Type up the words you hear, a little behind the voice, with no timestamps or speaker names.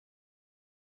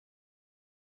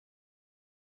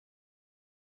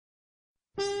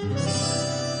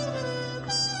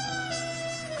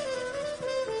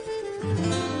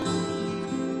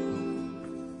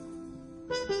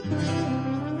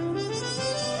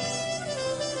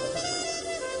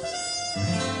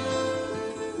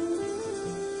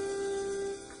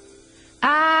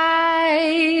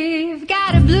I've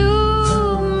got a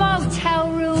blue motel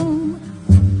room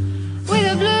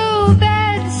with a blue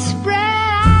bedspread.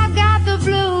 I've got the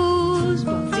blues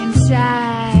both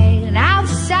inside and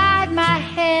outside my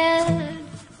head.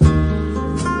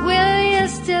 Will you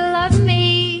still love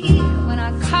me when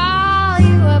I call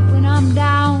you up when I'm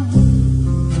down?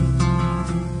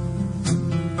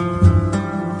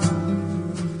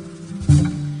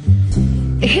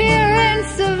 Here in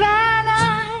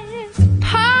Savannah,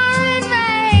 pouring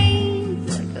rain,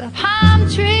 the palm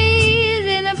trees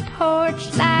in a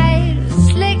porch light,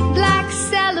 slick black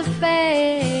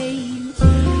cellophane.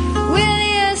 Will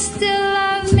you still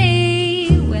love me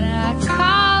when I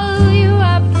call you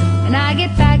up and I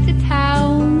get back to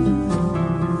town?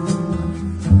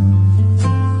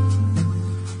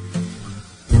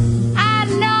 I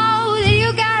know that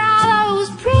you got all those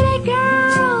pretty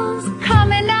girls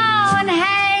coming on,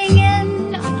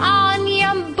 hanging on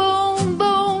your boom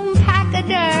boom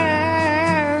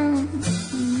pachyderm.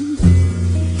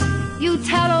 You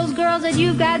tell those girls that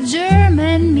you've got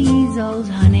German measles,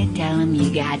 honey, tell them you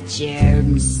got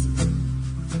germs.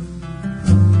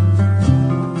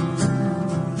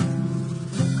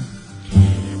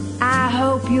 I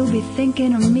hope you'll be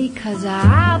thinking of me, 'cause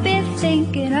I'll be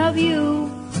thinking of you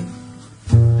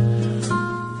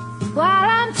while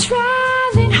I'm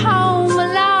traveling home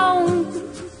alone.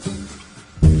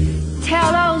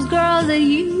 Tell those girls that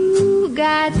you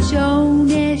got Joan,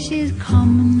 yeah, she's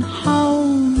coming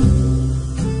home.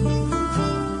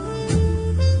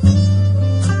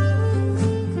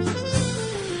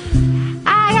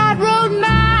 I got road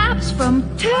maps from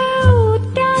 2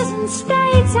 dozen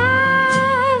states.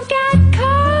 I've got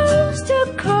coast to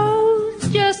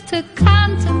coast just to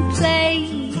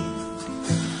contemplate.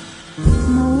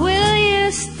 Will you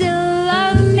still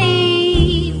love me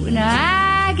when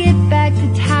I get back to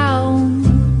town?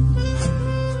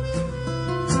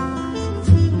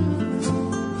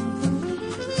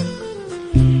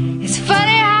 It's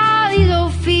funny how these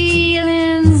old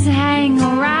feelings hang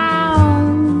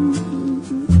around.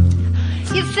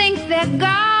 You think they're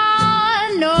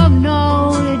gone, no,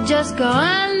 they just go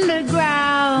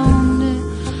underground.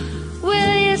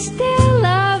 Will you still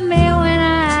love me when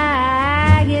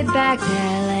I get back to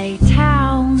LA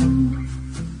town?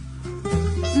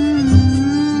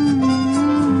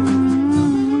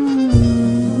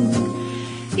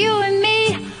 You and me,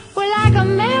 we're like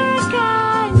America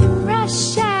and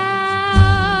Russia,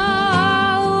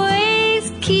 always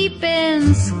keeping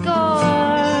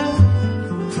score.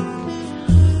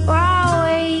 We're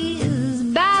always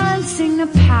balancing the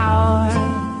power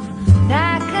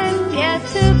that can get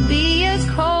to be a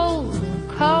cold,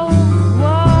 cold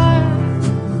war.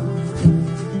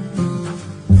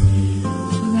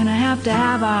 We're gonna have to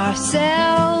have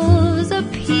ourselves